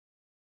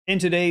In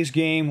today's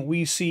game,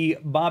 we see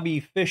Bobby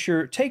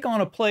Fischer take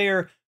on a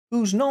player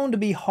who's known to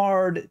be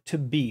hard to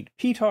beat,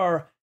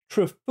 Petar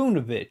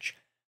Trifunovic,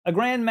 a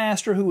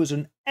grandmaster who was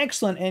an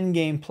excellent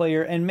endgame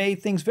player and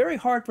made things very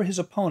hard for his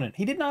opponent.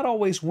 He did not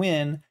always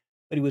win,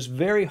 but he was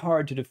very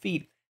hard to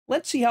defeat.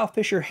 Let's see how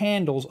Fischer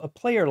handles a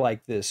player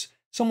like this,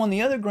 someone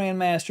the other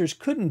grandmasters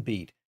couldn't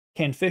beat.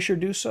 Can Fischer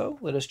do so?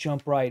 Let us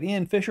jump right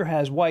in. Fischer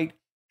has white,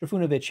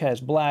 Trifunovic has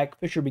black.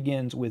 Fischer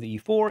begins with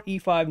e4,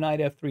 e5, knight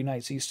f3,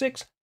 knight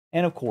c6.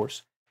 And of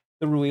course,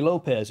 the Ruy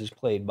Lopez is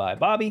played by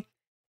Bobby.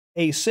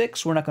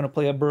 A6, we're not going to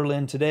play a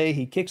Berlin today.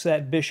 He kicks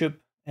that bishop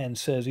and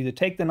says either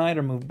take the knight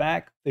or move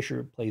back.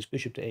 Fischer plays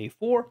bishop to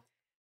a4,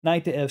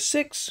 knight to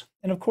f6.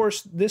 And of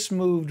course, this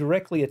move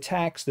directly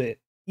attacks the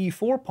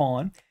e4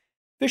 pawn.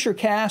 Fischer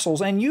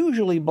castles, and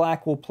usually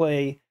black will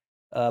play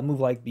a move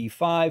like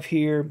b5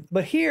 here.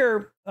 But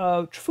here,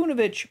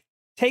 Trifunovic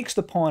takes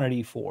the pawn at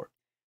e4.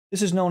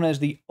 This is known as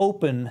the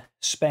open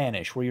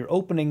Spanish, where you're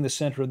opening the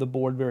center of the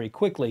board very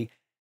quickly.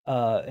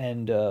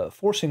 And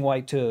forcing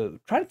white to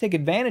try to take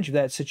advantage of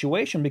that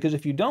situation, because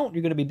if you don't,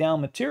 you're going to be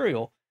down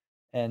material,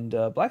 and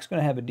black's going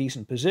to have a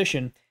decent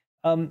position.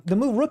 The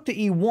move rook to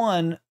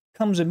e1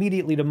 comes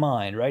immediately to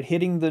mind, right?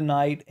 Hitting the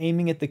knight,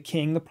 aiming at the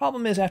king. The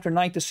problem is after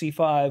knight to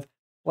c5,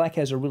 black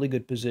has a really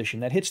good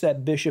position. That hits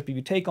that bishop. If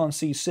you take on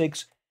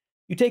c6,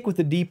 you take with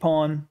the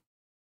d-pawn,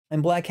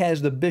 and black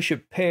has the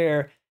bishop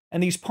pair,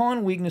 and these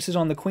pawn weaknesses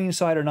on the queen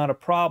side are not a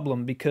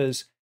problem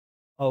because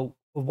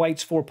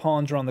white's 4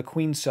 pawns are on the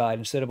queen side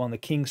instead of on the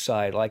king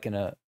side, like in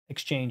a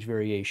exchange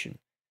variation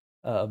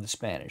of the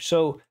Spanish.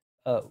 So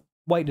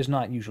white does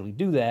not usually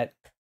do that.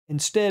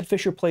 Instead,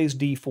 Fischer plays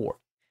d4,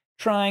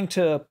 trying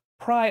to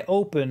pry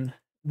open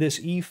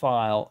this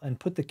e-file and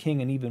put the king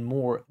in even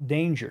more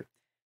danger.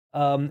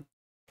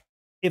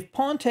 If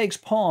pawn takes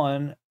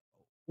pawn,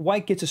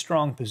 white gets a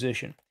strong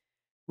position.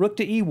 Rook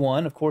to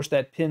e1, of course,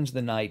 that pins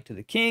the knight to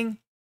the king.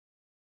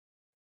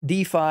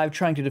 d5,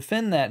 trying to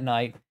defend that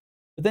knight.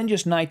 But then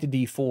just knight to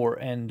d4,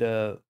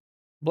 and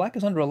black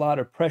is under a lot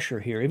of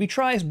pressure here. If he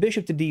tries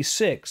bishop to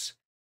d6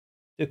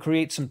 to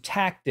create some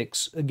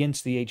tactics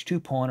against the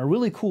h2 pawn, a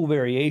really cool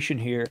variation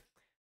here,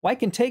 white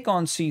can take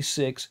on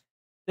c6,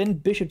 then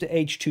bishop to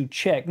h2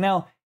 check.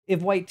 Now,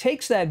 if white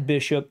takes that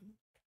bishop,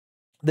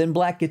 then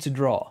black gets a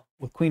draw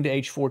with queen to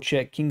h4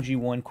 check, king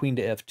g1, queen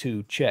to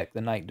f2 check.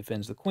 The knight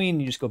defends the queen,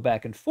 you just go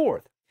back and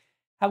forth.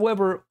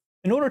 However,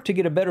 in order to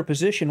get a better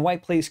position,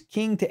 white plays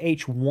king to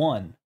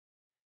h1.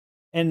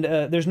 And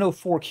there's no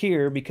fork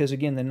here because,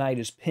 again, the knight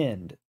is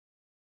pinned.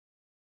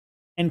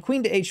 And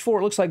queen to h4,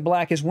 it looks like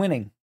black is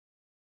winning.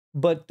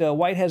 But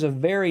white has a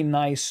very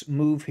nice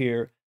move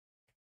here.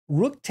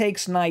 Rook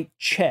takes knight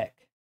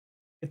check.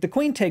 If the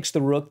queen takes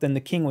the rook, then the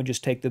king would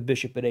just take the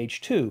bishop at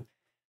h2.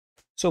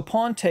 So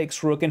pawn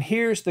takes rook, and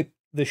here's the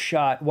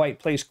shot. White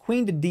plays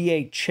queen to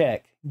d8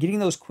 check, getting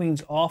those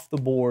queens off the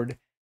board.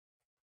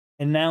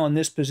 And now in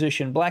this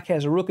position, black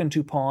has a rook and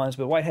 2 pawns,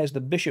 but white has the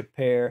bishop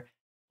pair,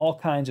 all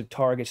kinds of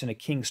targets, and a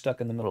king stuck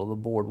in the middle of the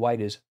board.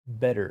 White is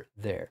better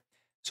there.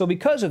 So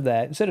because of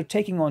that, instead of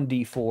taking on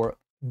d4,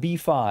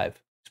 b5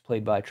 is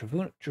played by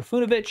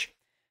Trifunovic,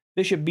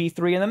 bishop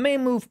b3, and the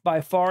main move by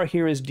far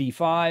here is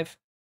d5,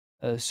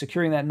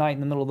 securing that knight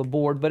in the middle of the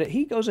board, but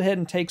he goes ahead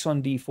and takes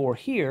on d4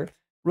 here.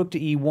 Rook to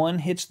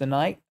e1 hits the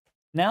knight,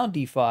 now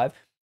d5.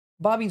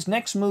 Bobby's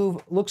next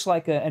move looks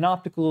like an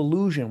optical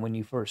illusion when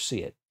you first see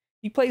it.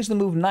 He plays the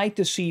move knight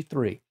to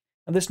c3.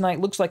 Now, this knight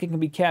looks like it can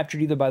be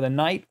captured either by the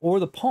knight or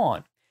the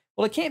pawn.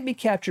 Well, it can't be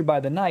captured by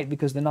the knight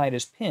because the knight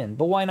is pinned,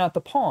 but why not the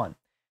pawn?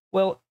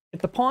 Well,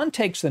 if the pawn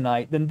takes the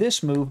knight, then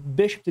this move,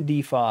 bishop to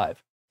d5,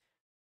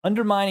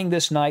 undermining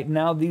this knight,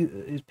 now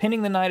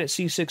pinning the knight at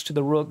c6 to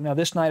the rook. Now,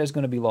 this knight is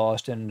going to be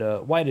lost, and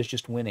white is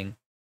just winning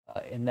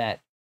in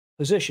that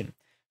position.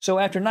 So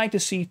after knight to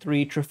c3,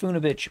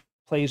 Trifunovic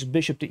plays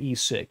bishop to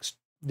e6,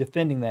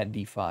 defending that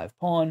d5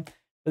 pawn.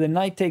 But then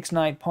knight takes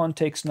knight, pawn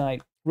takes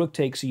knight, rook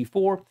takes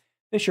e4.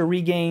 Fischer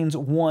regains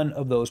one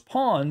of those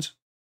pawns,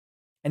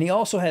 and he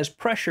also has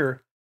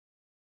pressure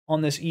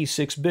on this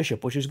e6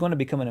 bishop, which is going to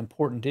become an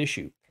important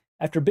issue.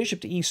 After bishop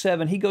to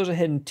e7, he goes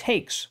ahead and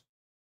takes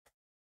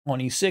on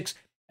e6,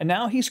 and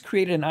now he's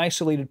created an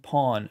isolated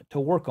pawn to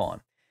work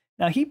on.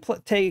 Now he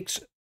takes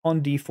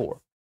on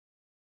d4.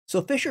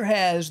 So Fischer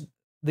has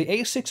the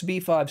a6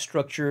 b5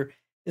 structure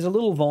is a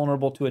little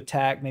vulnerable to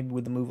attack, maybe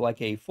with a move like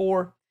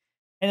a4,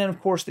 and then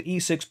of course the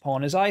e6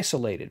 pawn is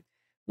isolated.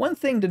 One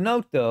thing to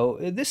note, though,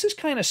 this is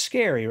kind of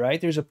scary,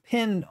 right? There's a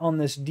pin on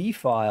this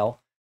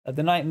d-file.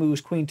 The knight moves,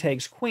 queen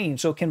takes queen.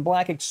 So can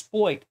black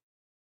exploit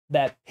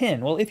that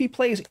pin? Well, if he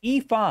plays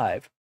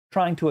e5,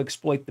 trying to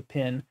exploit the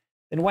pin,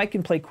 then white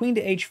can play queen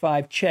to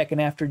h5 check,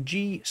 and after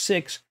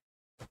g6,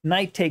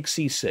 knight takes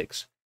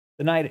c6.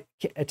 The knight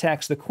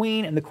attacks the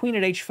queen, and the queen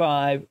at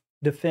h5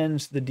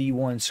 defends the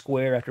d1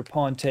 square. After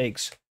pawn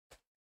takes,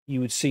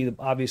 you would see that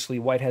obviously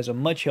white has a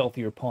much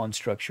healthier pawn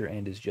structure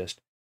and is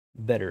just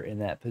better in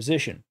that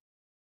position.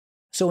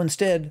 So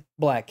instead,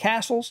 black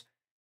castles.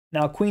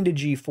 Now queen to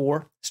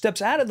g4,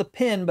 steps out of the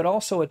pin, but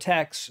also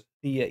attacks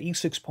the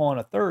e6 pawn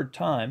a third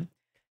time.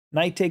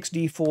 Knight takes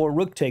d4,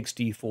 rook takes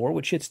d4,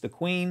 which hits the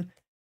queen.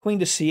 Queen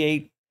to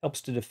c8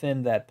 helps to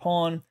defend that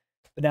pawn.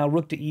 But now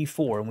rook to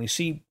e4, and we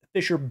see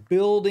Fischer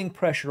building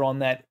pressure on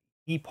that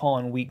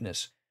e-pawn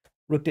weakness.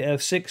 Rook to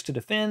f6 to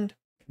defend.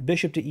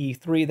 Bishop to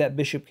e3. That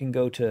bishop can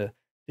go to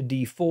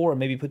d4 and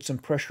maybe put some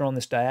pressure on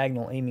this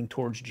diagonal aiming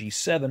towards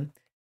g7.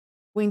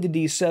 Queen to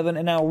d7,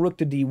 and now rook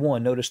to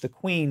d1. Notice the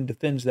queen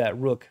defends that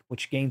rook,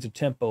 which gains a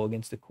tempo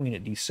against the queen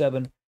at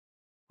d7.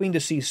 Queen to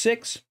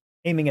c6,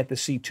 aiming at the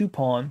c2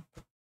 pawn.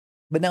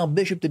 But now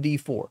bishop to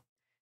d4.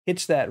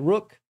 Hits that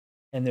rook,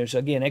 and there's,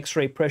 again,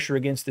 x-ray pressure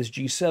against this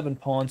g7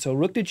 pawn. So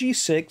rook to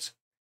g6,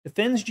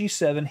 defends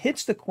g7,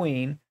 hits the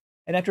queen,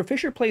 and after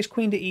Fischer plays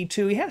queen to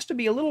e2, he has to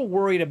be a little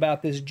worried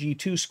about this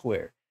g2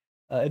 square.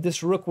 If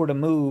this rook were to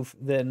move,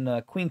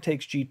 then queen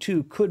takes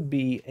g2 could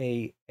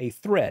be a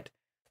threat.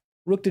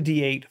 Rook to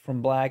d8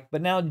 from black,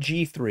 but now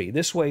g3.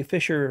 This way,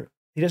 Fischer,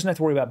 he doesn't have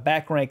to worry about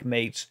back rank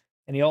mates,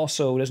 and he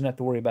also doesn't have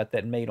to worry about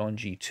that mate on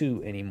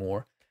g2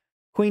 anymore.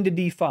 Queen to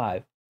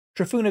d5.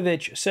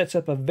 Trifunovic sets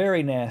up a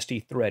very nasty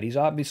threat.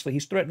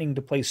 He's threatening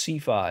to play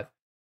c5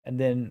 and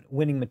then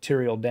winning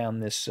material down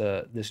this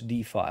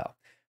d file.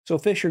 So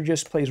Fischer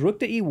just plays rook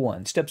to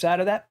e1, steps out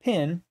of that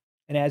pin,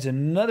 and adds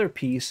another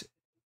piece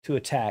to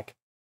attack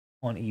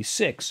on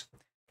e6.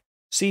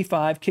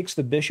 c5 kicks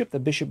the bishop. The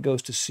bishop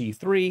goes to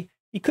c3.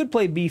 He could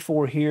play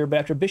b4 here,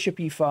 but after bishop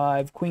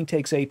e5, queen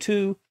takes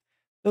a2.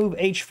 Move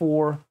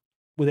h4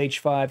 with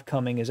h5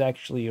 coming is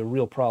actually a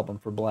real problem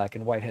for black,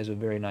 and white has a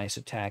very nice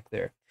attack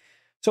there.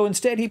 So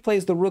instead, he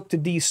plays the rook to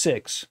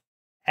d6,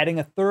 adding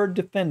a third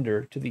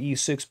defender to the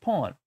e6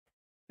 pawn.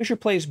 Fischer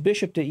plays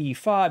bishop to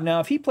e5. Now,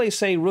 if he plays,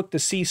 say, rook to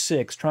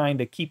c6, trying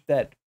to keep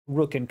that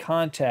rook in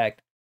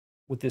contact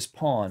with this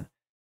pawn,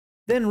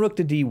 then rook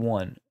to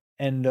d1,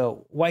 and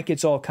white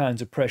gets all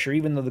kinds of pressure.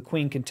 Even though the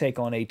queen can take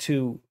on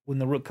a2, when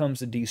the rook comes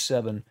to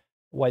d7,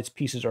 white's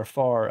pieces are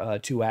far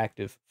too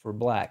active for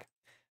black.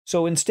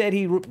 So instead,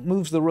 he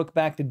moves the rook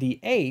back to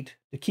d8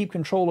 to keep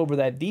control over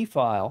that d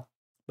file,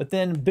 but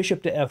then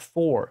bishop to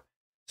f4.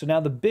 So now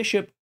the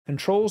bishop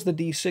controls the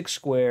d6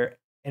 square,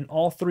 and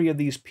all three of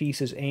these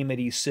pieces aim at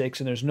e6,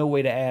 and there's no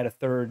way to add a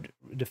third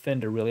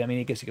defender, really. I mean,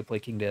 I guess he could play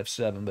king to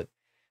f7, but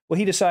what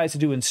he decides to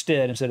do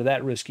instead of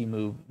that risky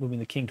move, moving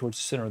the king towards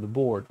the center of the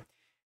board,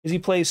 is he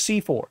plays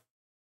c4. So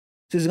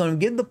he's going to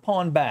give the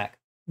pawn back,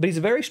 but he's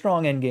a very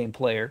strong endgame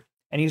player,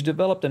 and he's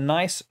developed a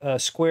nice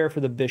square for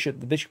the bishop.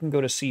 The bishop can go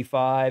to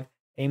c5,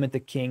 aim at the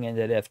king, and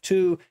at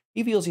f2.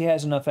 He feels he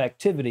has enough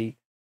activity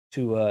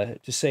to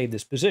save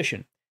this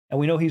position, and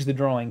we know he's the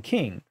drawing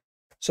king.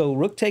 So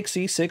rook takes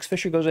e6.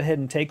 Fischer goes ahead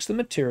and takes the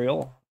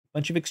material. A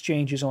bunch of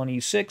exchanges on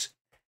e6,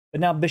 but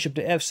now bishop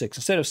to f6.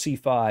 Instead of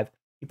c5,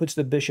 he puts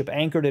the bishop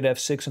anchored at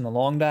f6 in the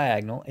long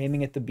diagonal,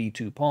 aiming at the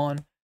b2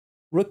 pawn.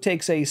 Rook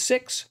takes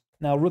a6.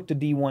 Now rook to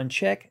d1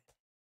 check.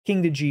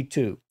 King to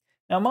g2.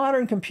 Now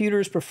modern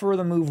computers prefer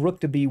the move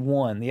rook to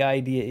b1. The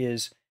idea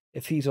is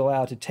if he's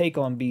allowed to take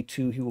on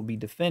b2, he will be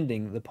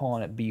defending the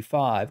pawn at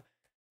b5.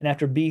 And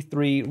after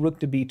b3, rook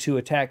to b2,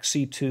 attack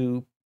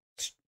c2,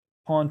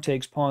 pawn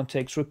takes,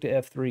 rook to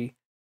f3,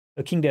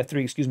 king to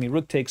f3, excuse me,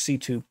 rook takes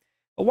c2.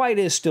 But white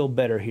is still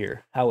better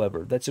here,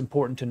 however. That's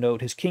important to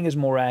note. His king is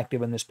more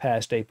active, and this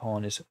passed a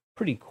pawn is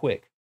pretty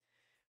quick.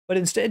 But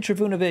instead,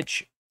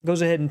 Trifunovic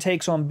goes ahead and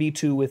takes on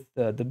b2 with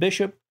the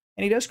bishop,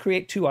 and he does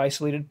create two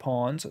isolated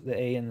pawns, the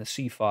a and the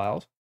c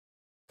files.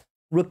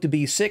 Rook to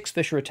b6,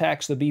 Fischer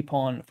attacks the b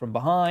pawn from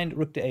behind,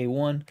 rook to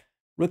a1,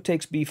 rook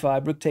takes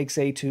b5, rook takes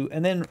a2,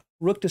 and then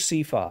rook to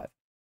c5.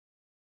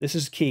 This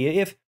is key.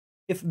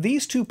 If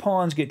these two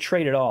pawns get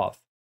traded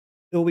off,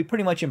 it will be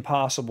pretty much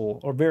impossible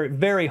or very,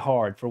 very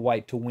hard for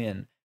white to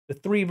win. The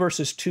 3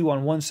 versus 2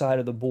 on one side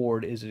of the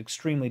board is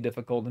extremely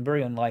difficult and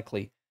very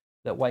unlikely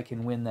that white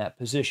can win that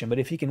position. But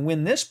if he can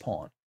win this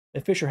pawn,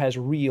 then Fischer has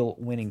real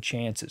winning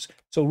chances.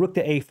 So rook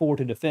to a4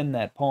 to defend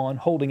that pawn,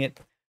 holding it,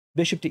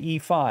 bishop to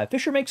e5.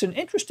 Fischer makes an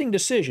interesting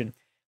decision.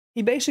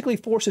 He basically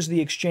forces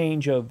the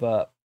exchange of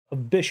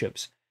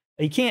bishops.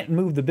 He can't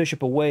move the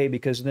bishop away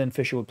because then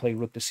Fischer would play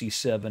rook to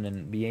c7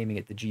 and be aiming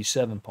at the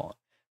g7 pawn.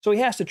 So he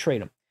has to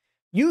trade him.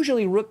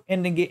 Usually rook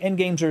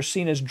endgames are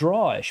seen as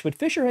drawish, but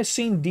Fischer has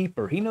seen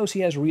deeper. He knows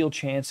he has real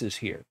chances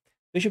here.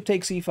 Bishop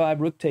takes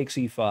e5, rook takes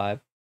e5,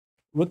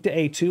 rook to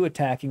a2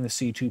 attacking the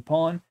c2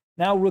 pawn,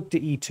 now rook to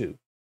e2.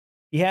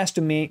 He has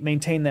to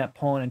maintain that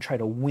pawn and try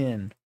to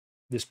win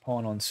this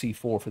pawn on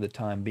c4 for the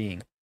time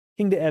being.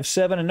 King to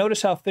f7, and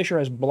notice how Fischer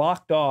has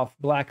blocked off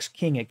black's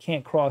king. It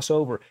can't cross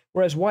over,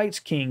 whereas white's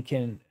king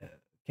can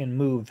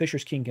move.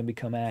 Fischer's king can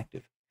become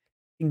active.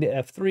 King to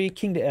f3,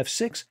 king to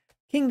f6,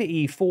 king to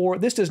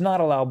e4. This does not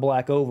allow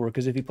black over,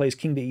 because if he plays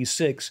king to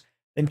e6,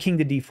 then king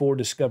to d4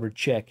 discovered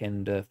check,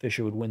 and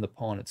Fischer would win the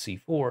pawn at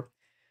c4.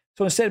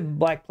 So instead,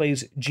 black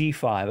plays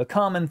g5, a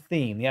common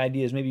theme. The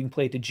idea is maybe you can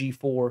play it to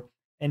g4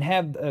 and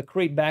have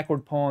create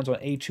backward pawns on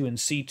a2 and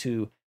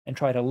c2 and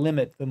try to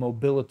limit the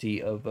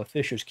mobility of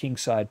Fischer's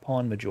kingside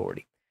pawn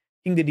majority.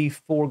 King to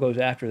d4 goes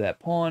after that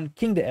pawn.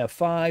 King to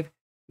f5.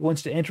 He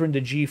wants to enter into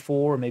g4,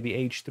 or maybe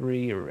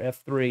h3 or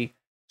f3.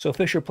 So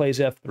Fischer plays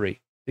f3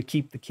 to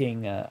keep the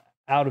king out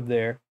of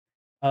there.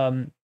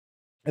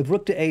 If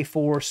rook to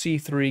a4,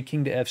 c3,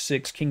 king to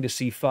f6, king to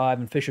c5,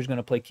 and Fischer's going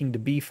to play king to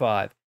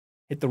b5,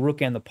 hit the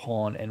rook and the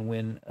pawn and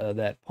win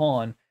that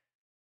pawn.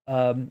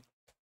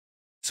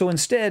 So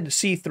instead,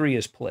 c3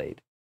 is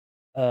played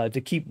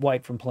to keep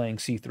white from playing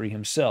c3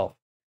 himself.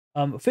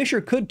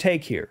 Fischer could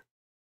take here.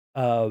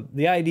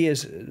 The idea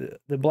is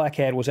the black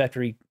had was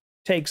after he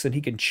takes, then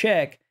he can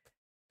check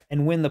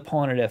and win the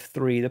pawn at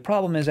f3. The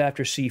problem is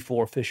after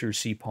c4, Fischer's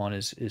c-pawn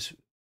is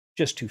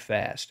just too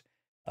fast.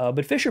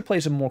 But Fischer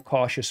plays a more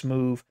cautious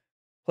move,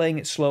 playing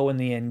it slow in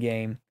the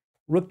endgame.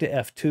 Rook to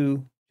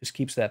f2 just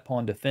keeps that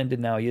pawn defended.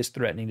 Now he is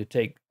threatening to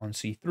take on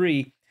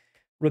c3.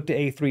 Rook to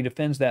a3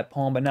 defends that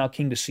pawn, but now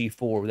king to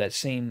c4 with that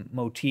same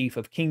motif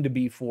of king to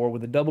b4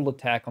 with a double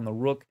attack on the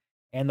rook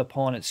and the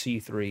pawn at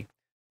c3,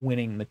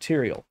 winning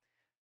material.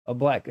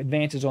 Black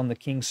advances on the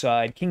king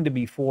side, king to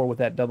b4 with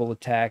that double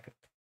attack.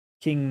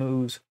 King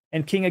moves,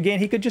 and king again,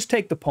 he could just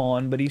take the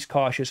pawn, but he's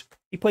cautious.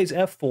 He plays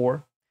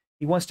f4.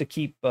 He wants to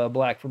keep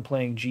black from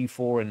playing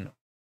g4 and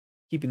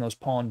keeping those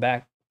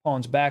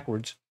pawns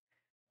backwards.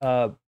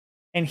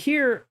 And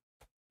here,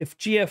 if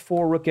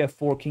gf4, rook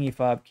f4, king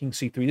e5, king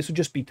c3, this would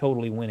just be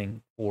totally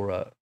winning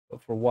for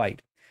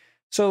white.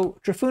 So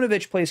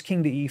Trifunovic plays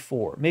king to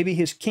e4. Maybe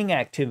his king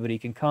activity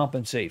can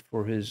compensate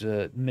for his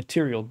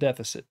material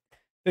deficit.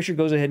 Fischer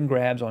goes ahead and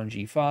grabs on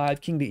g5.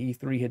 King to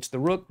e3 hits the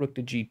rook. Rook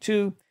to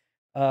g2.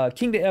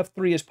 King to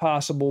f3 is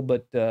possible,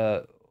 but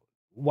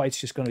white's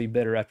just going to be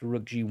better after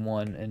rook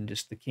g1, and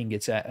just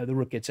the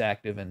rook gets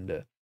active,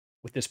 and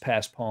with this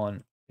passed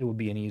pawn, it would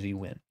be an easy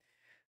win.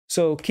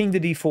 So king to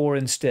d4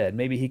 instead.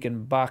 Maybe he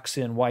can box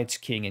in white's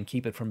king and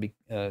keep it from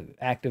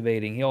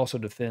activating. He also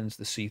defends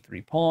the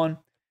c3 pawn.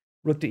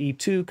 Rook to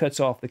e2 cuts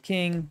off the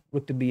king.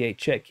 Rook to b8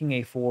 check. King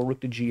a4.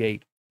 Rook to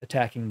g8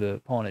 attacking the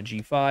pawn at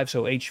g5.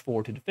 So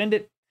h4 to defend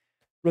it.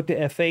 Rook to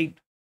f8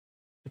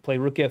 to play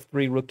rook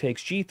f3. Rook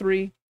takes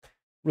g3.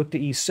 Rook to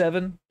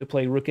e7 to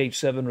play rook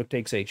h7. Rook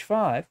takes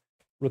h5.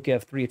 Rook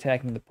f3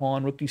 attacking the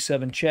pawn. Rook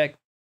d7 check.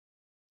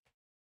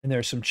 And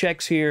there's some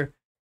checks here.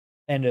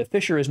 And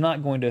Fischer is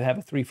not going to have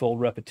a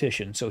threefold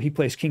repetition, so he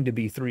plays king to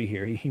b3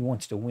 here. He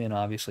wants to win,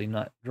 obviously,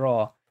 not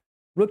draw.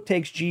 Rook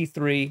takes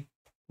g3,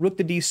 rook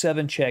to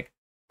d7 check,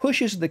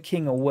 pushes the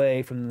king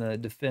away from the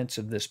defense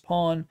of this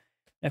pawn.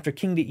 After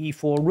king to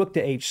e4, rook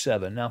to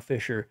h7. Now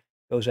Fischer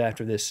goes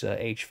after this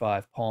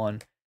h5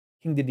 pawn.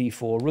 King to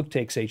d4, rook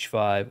takes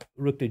h5,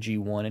 rook to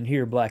g1. And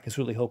here black is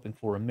really hoping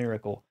for a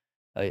miracle.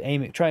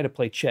 Trying to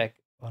play check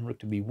on rook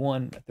to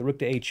b1. At the rook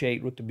to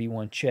h8, rook to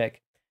b1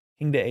 check.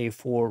 King to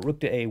a4, rook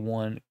to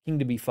a1, king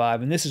to b5,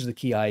 and this is the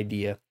key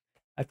idea.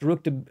 After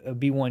rook to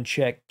b1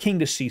 check, king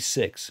to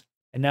c6,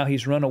 and now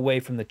he's run away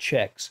from the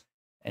checks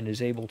and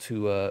is able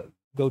to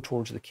go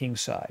towards the king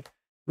side.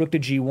 Rook to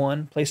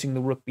g1, placing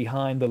the rook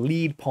behind the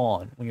lead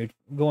pawn. When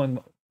you're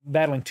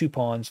battling two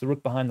pawns, the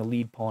rook behind the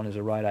lead pawn is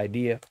the right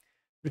idea.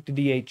 Rook to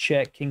d8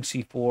 check, king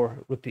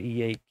c4, rook to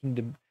e8, king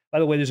to... By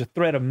the way, there's a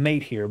threat of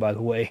mate here, by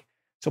the way,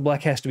 so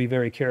black has to be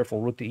very careful.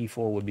 Rook to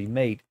e4 would be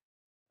mate.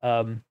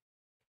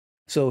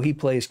 So he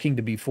plays king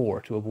to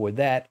b4 to avoid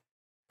that.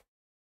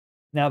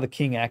 Now the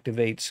king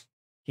activates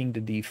king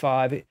to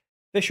d5.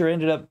 Fischer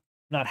ended up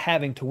not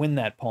having to win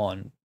that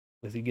pawn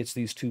if he gets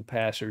these two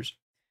passers.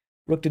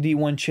 Rook to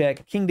d1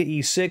 check, king to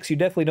e6. You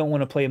definitely don't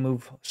want to play a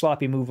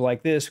sloppy move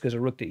like this, because a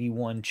rook to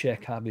e1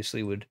 check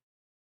obviously would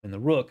win the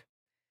rook.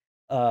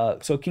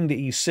 So king to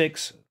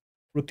e6,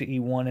 rook to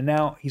e1, and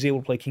now he's able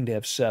to play king to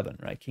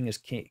f7, right?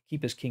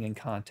 Keep his king in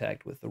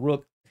contact with the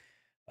rook.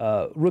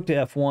 Rook to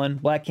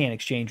f1. Black can't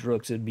exchange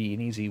rooks. It'd be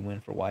an easy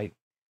win for white.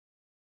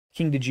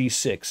 King to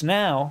g6.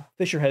 Now,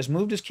 Fischer has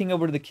moved his king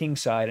over to the king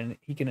side, and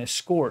he can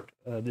escort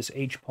this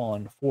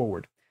h-pawn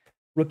forward.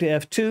 Rook to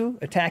f2,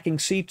 attacking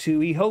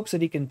c2. He hopes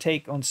that he can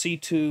take on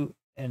c2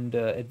 and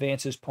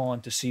advance his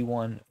pawn to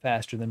c1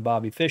 faster than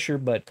Bobby Fischer,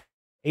 but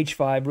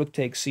h5, rook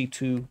takes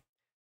c2,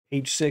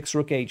 h6,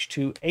 rook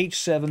h2,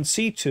 h7,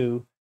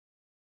 c2,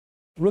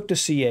 rook to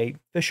c8.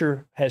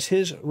 Fischer has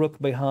his rook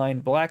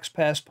behind black's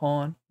passed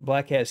pawn.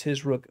 Black has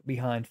his rook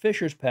behind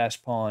Fischer's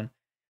passed pawn.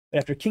 But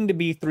after king to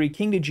b3,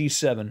 king to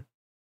g7,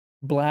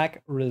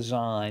 black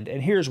resigned.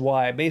 And here's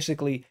why.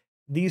 Basically,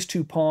 these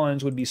two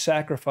pawns would be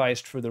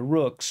sacrificed for the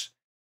rooks,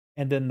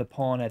 and then the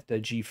pawn at the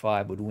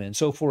g5 would win.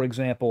 So, for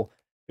example,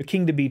 the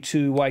king to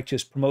b2, white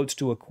just promotes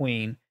to a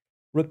queen.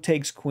 Rook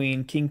takes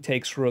queen, king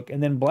takes rook,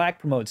 and then black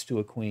promotes to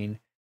a queen.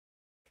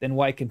 Then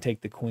white can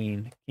take the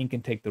queen, king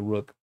can take the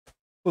rook.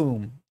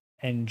 Boom,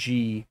 and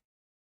g6,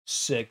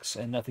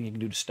 and nothing you can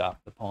do to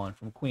stop the pawn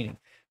from queening.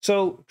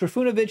 So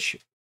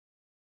Trifunovic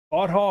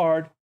fought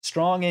hard,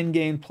 strong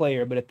endgame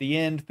player, but at the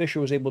end,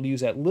 Fischer was able to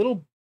use that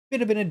little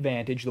bit of an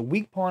advantage, the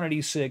weak pawn at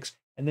e6,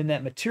 and then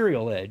that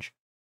material edge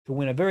to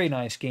win a very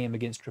nice game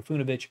against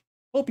Trifunovic.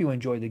 Hope you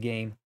enjoyed the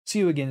game. See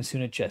you again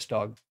soon at Chess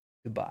Dog.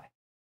 Goodbye.